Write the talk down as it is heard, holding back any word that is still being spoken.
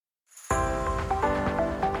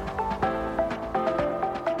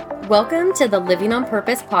Welcome to the Living on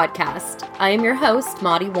Purpose podcast. I am your host,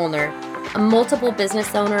 Maudie Woolner, a multiple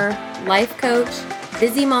business owner, life coach,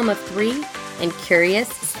 busy mom of 3, and curious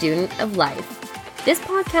student of life. This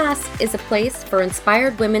podcast is a place for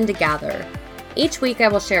inspired women to gather. Each week I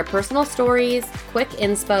will share personal stories, quick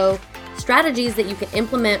inspo, strategies that you can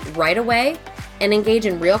implement right away, and engage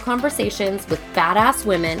in real conversations with badass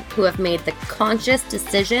women who have made the conscious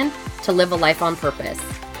decision to live a life on purpose.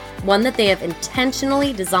 One that they have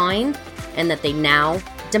intentionally designed and that they now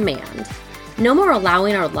demand. No more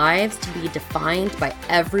allowing our lives to be defined by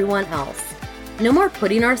everyone else. No more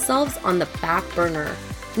putting ourselves on the back burner.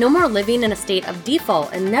 No more living in a state of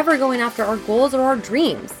default and never going after our goals or our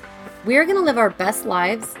dreams. We are going to live our best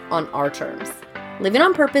lives on our terms. Living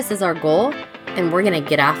on purpose is our goal, and we're going to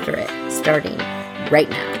get after it starting right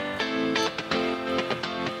now.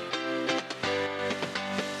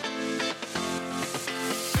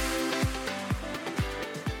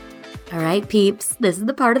 All right, peeps, this is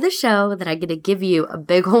the part of the show that I get to give you a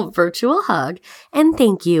big old virtual hug and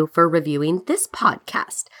thank you for reviewing this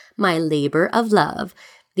podcast, my labor of love.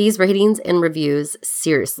 These ratings and reviews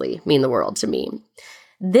seriously mean the world to me.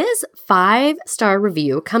 This 5-star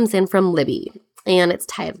review comes in from Libby, and it's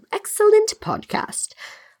titled, Excellent Podcast.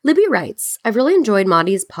 Libby writes, I've really enjoyed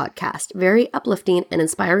Maudie's podcast. Very uplifting and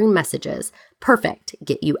inspiring messages. Perfect.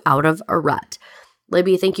 Get you out of a rut.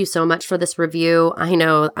 Libby, thank you so much for this review. I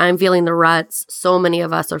know I'm feeling the ruts. So many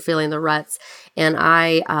of us are feeling the ruts. And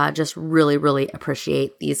I just really, really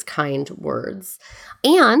appreciate these kind words.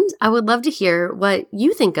 And I would love to hear what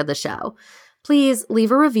you think of the show. Please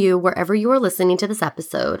leave a review wherever you are listening to this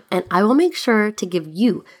episode, and I will make sure to give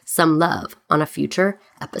you some love on a future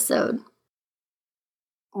episode.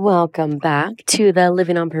 Welcome back to the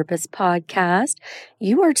Living on Purpose podcast.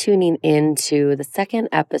 You are tuning into the second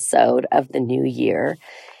episode of the new year.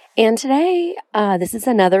 And today, this is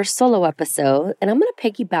another solo episode, and I'm going to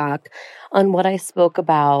piggyback on what I spoke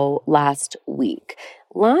about last week.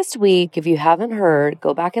 Last week, if you haven't heard,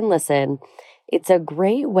 go back and listen. It's a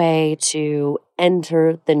great way to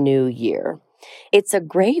enter the new year. It's a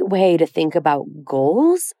great way to think about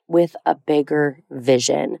goals with a bigger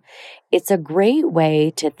vision. It's a great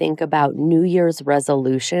way to think about New Year's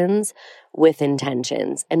resolutions with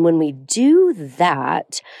intentions. And when we do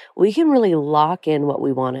that, we can really lock in what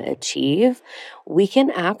we want to achieve. We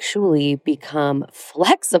can actually become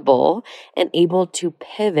flexible and able to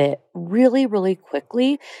pivot really, really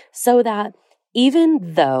quickly so that even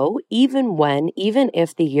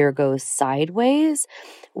if the year goes sideways,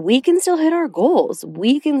 we can still hit our goals.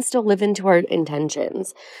 We can still live into our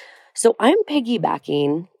intentions. So I'm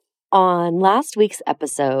piggybacking on last week's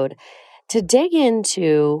episode to dig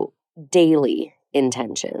into daily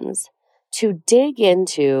intentions, to dig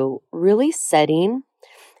into really setting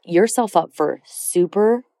yourself up for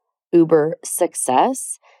super uber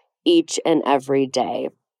success each and every day.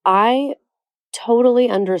 I totally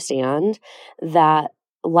understand that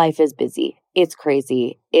life is busy. It's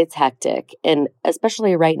crazy. It's hectic. And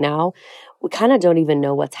especially right now, we kind of don't even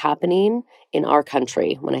know what's happening in our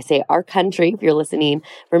country. When I say our country, if you're listening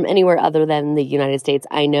from anywhere other than the United States,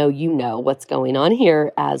 I know you know what's going on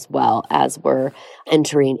here as well as we're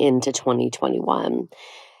entering into 2021.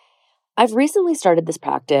 I've recently started this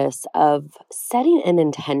practice of setting an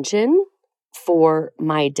intention for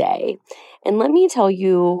my day. And let me tell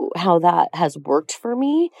you how that has worked for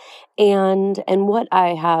me and what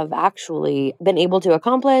I have actually been able to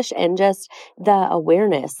accomplish and just the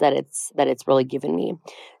awareness that it's really given me.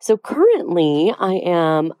 So currently I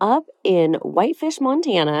am up in Whitefish,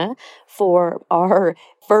 Montana for our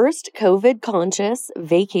first COVID conscious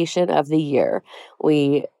vacation of the year.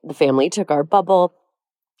 The family took our bubble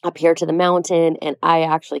up here to the mountain, and I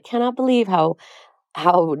actually cannot believe how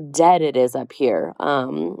dead it is up here.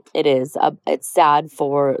 It's sad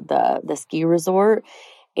for the ski resort,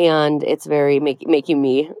 and it's very making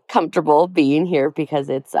me comfortable being here because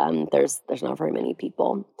it's there's not very many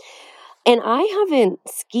people. And I haven't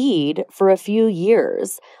skied for a few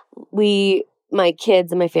years. My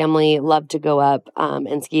kids and my family love to go up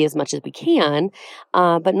and ski as much as we can.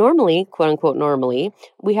 But normally, quote unquote, normally,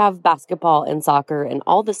 we have basketball and soccer and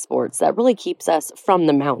all the sports that really keeps us from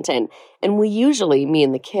the mountain. And we usually, me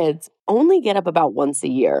and the kids, only get up about once a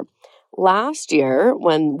year. Last year,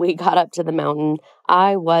 when we got up to the mountain,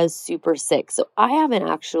 I was super sick. So I haven't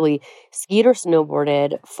actually skied or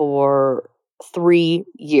snowboarded for 3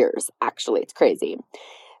 years. Actually, it's crazy.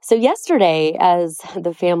 So yesterday, as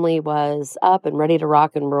the family was up and ready to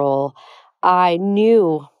rock and roll, I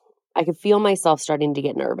knew I could feel myself starting to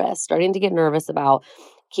get nervous about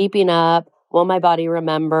keeping up. Will my body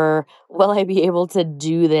remember? Will I be able to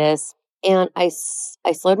do this? And I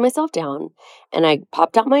slowed myself down and I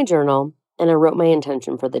popped out my journal and I wrote my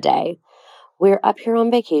intention for the day. We're up here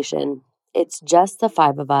on vacation. It's just the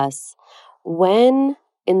five of us. When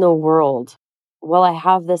in the world will I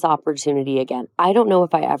have this opportunity again? I don't know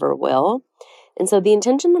if I ever will. And so the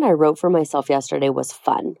intention that I wrote for myself yesterday was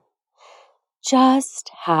fun.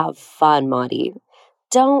 Just have fun, Maudie.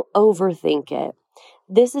 Don't overthink it.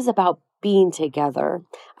 This is about being together.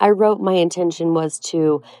 I wrote my intention was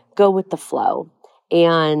to go with the flow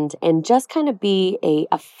and just kind of be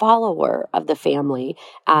a follower of the family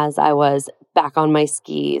as I was back on my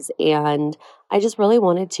skis. And I just really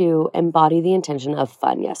wanted to embody the intention of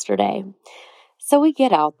fun yesterday. So we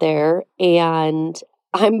get out there and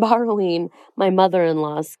I'm borrowing my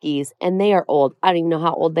mother-in-law's skis and they are old. I don't even know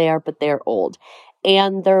how old they are, but they're old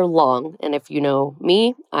and they're long. And if you know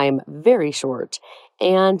me, I'm very short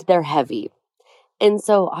and they're heavy. And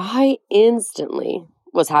so I instantly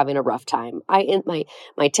was having a rough time.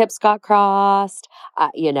 My tips got crossed.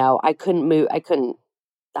 I couldn't move. I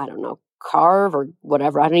don't know, carve or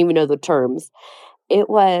whatever. I don't even know the terms. It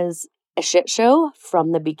was a shit show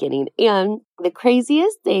from the beginning. And the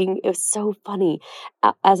craziest thing, it was so funny.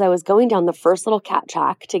 As I was going down the first little cat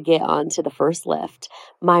track to get onto the first lift,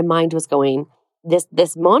 my mind was going,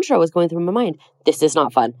 this mantra was going through my mind. This is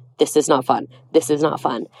not fun. This is not fun. This is not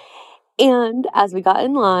fun. And as we got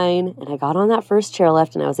in line and I got on that first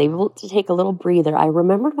chairlift and I was able to take a little breather, I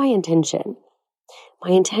remembered my intention.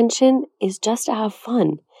 My intention is just to have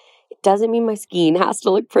fun. It doesn't mean my skiing has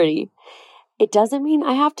to look pretty. It doesn't mean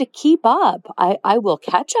I have to keep up. I will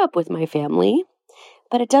catch up with my family,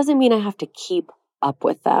 but it doesn't mean I have to keep up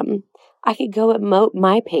with them. I could go at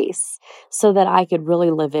my pace so that I could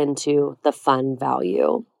really live into the fun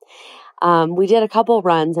value. We did a couple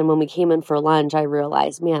runs, and when we came in for lunch, I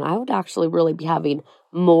realized, man, I would actually really be having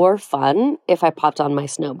more fun if I popped on my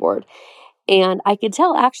snowboard. And I could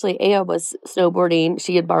tell, actually, Aya was snowboarding.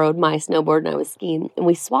 She had borrowed my snowboard, and I was skiing. And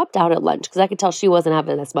we swapped out at lunch because I could tell she wasn't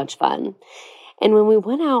having as much fun. And when we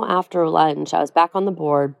went out after lunch, I was back on the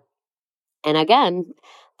board. And again,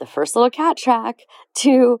 the first little cat track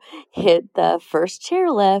to hit the first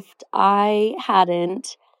chairlift, I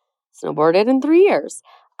hadn't snowboarded in 3 years.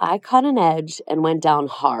 I caught an edge and went down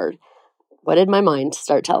hard. What did my mind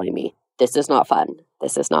start telling me? This is not fun.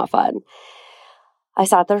 This is not fun. I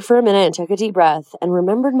sat there for a minute and took a deep breath and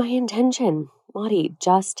remembered my intention. Maudie,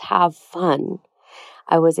 just have fun.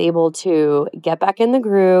 I was able to get back in the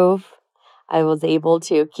groove. I was able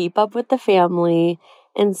to keep up with the family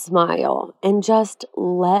and smile and just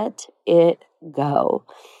let it go.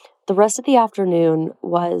 The rest of the afternoon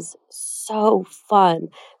was so fun.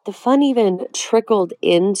 The fun even trickled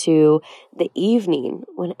into the evening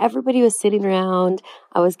when everybody was sitting around.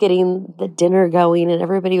 I was getting the dinner going and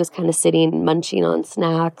everybody was kind of sitting, munching on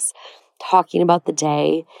snacks, talking about the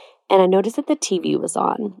day. And I noticed that the TV was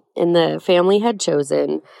on and the family had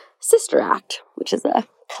chosen Sister Act, which is a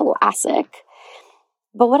classic.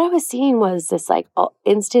 But what I was seeing was this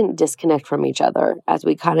instant disconnect from each other as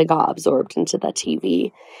we kind of got absorbed into the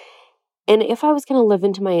TV. And if I was going to live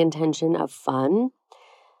into my intention of fun,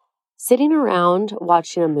 sitting around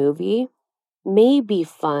watching a movie may be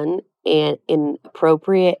fun and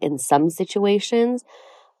inappropriate in some situations,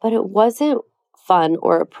 but it wasn't fun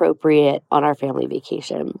or appropriate on our family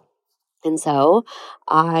vacation. And so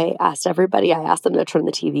I asked them to turn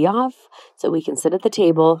the TV off so we can sit at the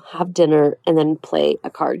table, have dinner, and then play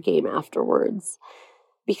a card game afterwards.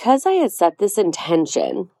 Because I had set this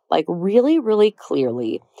intention, really, really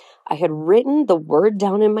clearly, I had written the word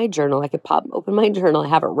down in my journal. I could open my journal, I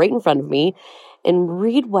have it right in front of me, and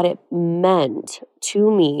read what it meant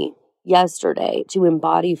to me yesterday to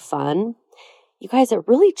embody fun. You guys, it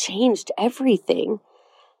really changed everything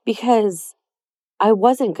because I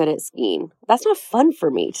wasn't good at skiing. That's not fun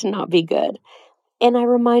for me to not be good. And I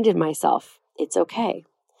reminded myself, it's okay.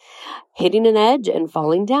 Hitting an edge and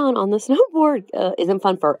falling down on the snowboard isn't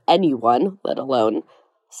fun for anyone, let alone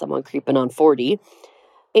someone creeping on 40.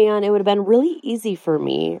 And it would have been really easy for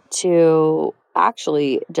me to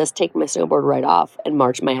actually just take my snowboard right off and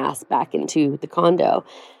march my ass back into the condo.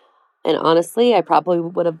 And honestly, I probably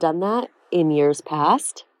would have done that in years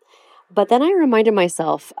past. But then I reminded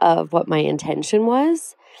myself of what my intention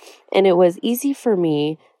was, and it was easy for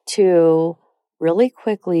me to really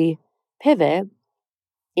quickly pivot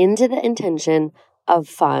into the intention of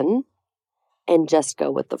fun and just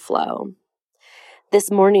go with the flow.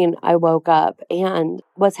 This morning I woke up and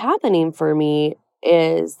what's happening for me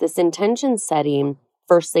is this intention setting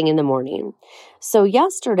first thing in the morning. So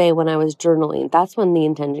yesterday when I was journaling, that's when the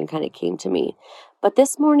intention kind of came to me. But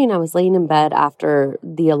this morning I was laying in bed after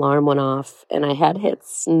the alarm went off and I had hit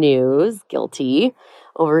snooze, guilty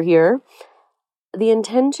over here. The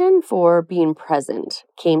intention for being present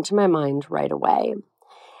came to my mind right away.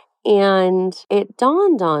 And it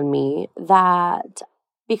dawned on me that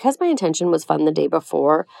because my intention was fun the day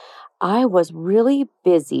before, I was really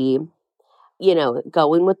busy,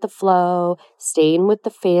 going with the flow, staying with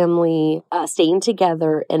the family, staying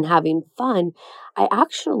together and having fun. I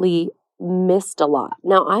actually missed a lot.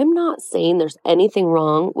 Now, I'm not saying there's anything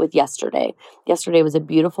wrong with yesterday. Yesterday was a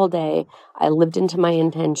beautiful day. I lived into my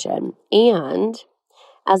intention. And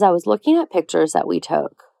as I was looking at pictures that we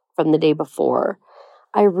took from the day before,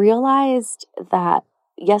 I realized that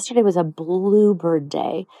yesterday was a bluebird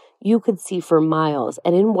day. You could see for miles.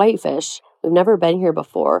 And in Whitefish, we've never been here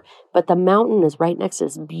before, but the mountain is right next to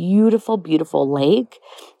this beautiful, beautiful lake.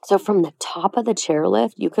 So from the top of the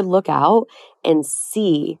chairlift, you could look out and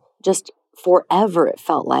see just forever, it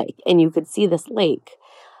felt like, and you could see this lake.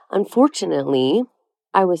 Unfortunately,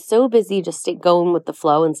 I was so busy just going with the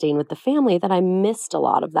flow and staying with the family that I missed a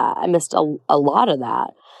lot of that. I missed a lot of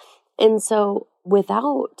that. And so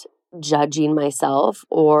without judging myself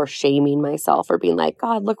or shaming myself or being like,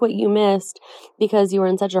 God, look what you missed because you were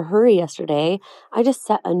in such a hurry yesterday, I just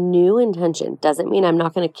set a new intention. Doesn't mean I'm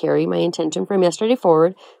not going to carry my intention from yesterday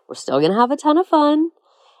forward. We're still going to have a ton of fun.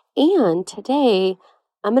 And today,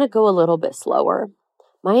 I'm going to go a little bit slower.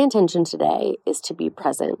 My intention today is to be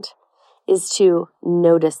present, is to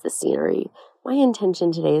notice the scenery. My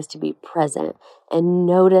intention today is to be present and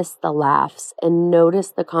notice the laughs and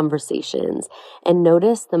notice the conversations and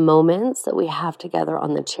notice the moments that we have together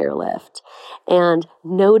on the chairlift and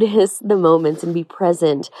notice the moments and be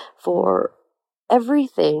present for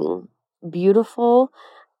everything beautiful,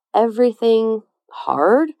 everything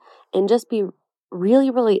hard, and just be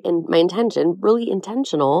really, really, in my intention, really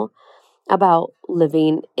intentional about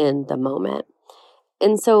living in the moment.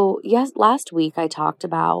 And so, yes, last week I talked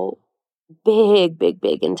about big, big,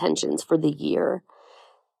 big intentions for the year.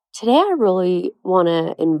 Today, I really want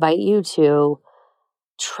to invite you to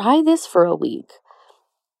try this for a week.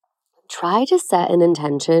 Try to set an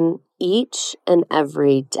intention each and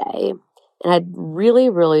every day. And I'd really,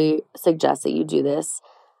 really suggest that you do this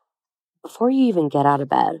before you even get out of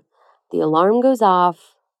bed. The alarm goes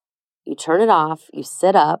off, you turn it off, you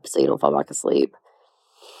sit up so you don't fall back asleep,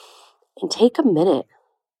 and take a minute.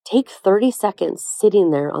 Take 30 seconds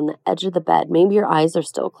sitting there on the edge of the bed. Maybe your eyes are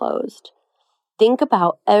still closed. Think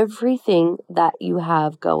about everything that you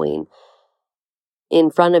have going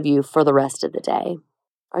in front of you for the rest of the day.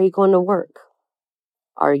 Are you going to work?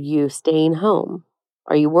 Are you staying home?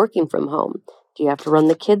 Are you working from home? Do you have to run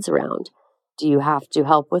the kids around? Do you have to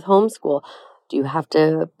help with homeschool? Do you have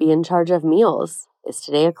to be in charge of meals? Is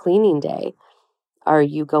today a cleaning day? Are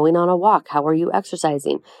you going on a walk? How are you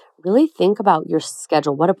exercising? Really think about your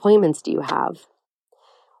schedule. What appointments do you have?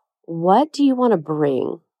 What do you want to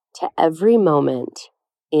bring to every moment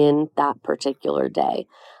in that particular day?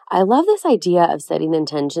 I love this idea of setting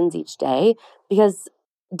intentions each day because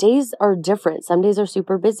days are different. Some days are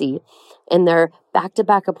super busy and they're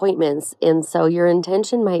back-to-back appointments. And so your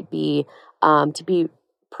intention might be to be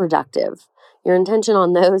productive. Your intention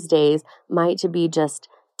on those days might to be just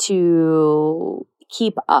to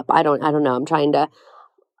keep up. I don't know. I'm trying to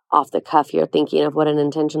off the cuff here thinking of what an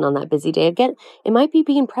intention on that busy day. Again, it might be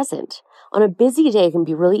being present. On a busy day, it can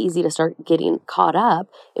be really easy to start getting caught up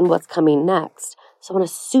in what's coming next. So on a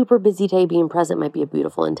super busy day, being present might be a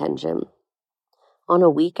beautiful intention. On a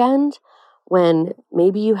weekend, when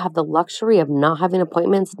maybe you have the luxury of not having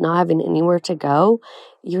appointments, not having anywhere to go,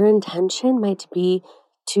 your intention might be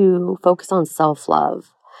to focus on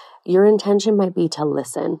self-love. Your intention might be to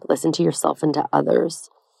listen to yourself and to others.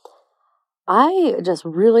 I just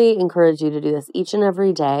really encourage you to do this each and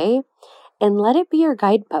every day and let it be your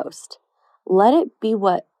guidepost. Let it be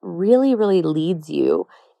what really, really leads you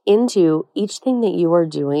into each thing that you are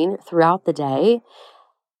doing throughout the day.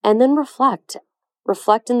 And then reflect.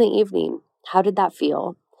 Reflect in the evening. How did that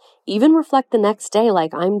feel? Even reflect the next day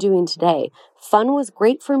like I'm doing today. Fun was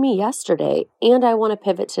great for me yesterday, and I want to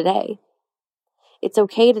pivot today. It's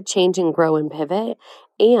okay to change and grow and pivot.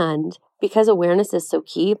 And because awareness is so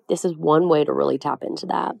key, this is one way to really tap into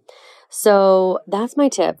that. So that's my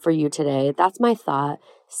tip for you today. That's my thought.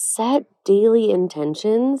 Set daily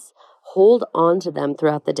intentions, hold on to them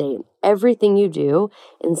throughout the day, everything you do,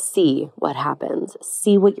 and see what happens.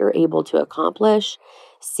 See what you're able to accomplish.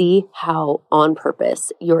 See how on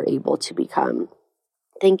purpose you're able to become.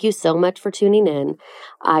 Thank you so much for tuning in.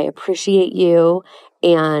 I appreciate you.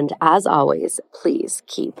 And as always, please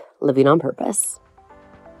keep living on purpose.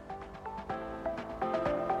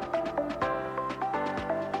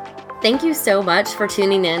 Thank you so much for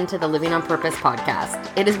tuning in to the Living on Purpose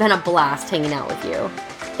podcast. It has been a blast hanging out with you.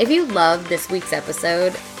 If you loved this week's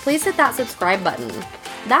episode, please hit that subscribe button.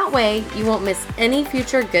 That way, you won't miss any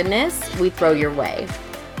future goodness we throw your way.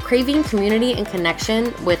 Craving community and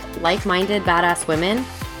connection with like-minded badass women?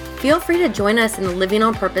 Feel free to join us in the Living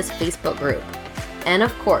on Purpose Facebook group. And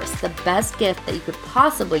of course, the best gift that you could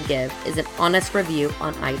possibly give is an honest review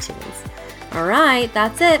on iTunes. All right,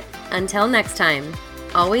 that's it. Until next time,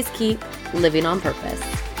 always keep living on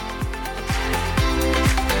purpose.